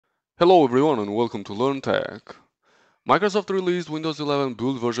Hello everyone and welcome to Learn Tech. Microsoft released Windows 11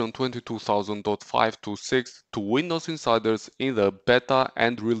 build version 22000.526 to Windows Insiders in the beta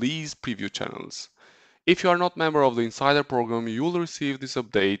and release preview channels. If you are not a member of the Insider program, you will receive this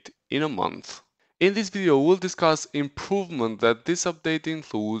update in a month. In this video, we'll discuss improvements that this update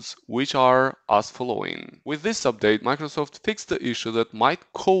includes, which are as following. With this update, Microsoft fixed the issue that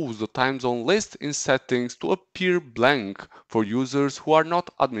might cause the time zone list in settings to appear blank for users who are not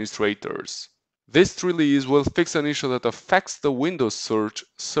administrators. This release will fix an issue that affects the Windows search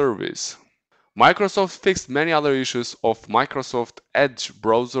service. Microsoft fixed many other issues of Microsoft Edge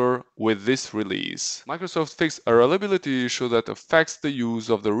browser with this release. Microsoft fixed a reliability issue that affects the use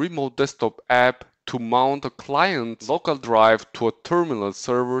of the remote desktop app to mount a client's local drive to a terminal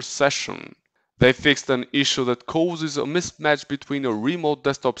server session. They fixed an issue that causes a mismatch between a remote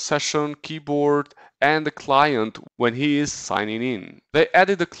desktop session keyboard and the client when he is signing in. They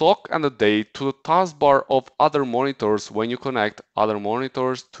added a clock and a date to the taskbar of other monitors when you connect other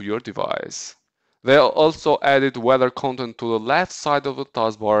monitors to your device. They also added weather content to the left side of the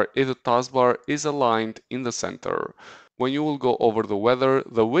taskbar if the taskbar is aligned in the center. When you will go over the weather,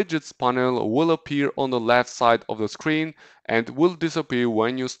 the widgets panel will appear on the left side of the screen and will disappear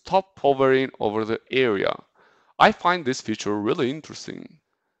when you stop hovering over the area. I find this feature really interesting.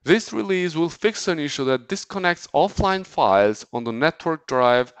 This release will fix an issue that disconnects offline files on the network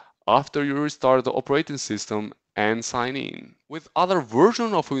drive after you restart the operating system and sign in. With other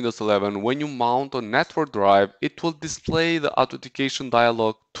versions of Windows 11, when you mount a network drive, it will display the authentication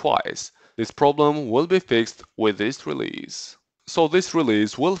dialog twice. This problem will be fixed with this release. So this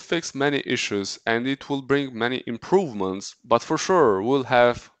release will fix many issues and it will bring many improvements, but for sure we'll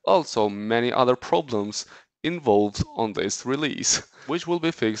have also many other problems involved on this release, which will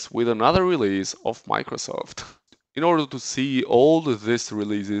be fixed with another release of Microsoft. In order to see all these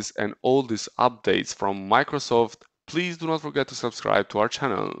releases and all these updates from Microsoft, please do not forget to subscribe to our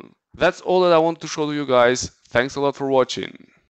channel. That's all that I want to show to you guys. Thanks a lot for watching.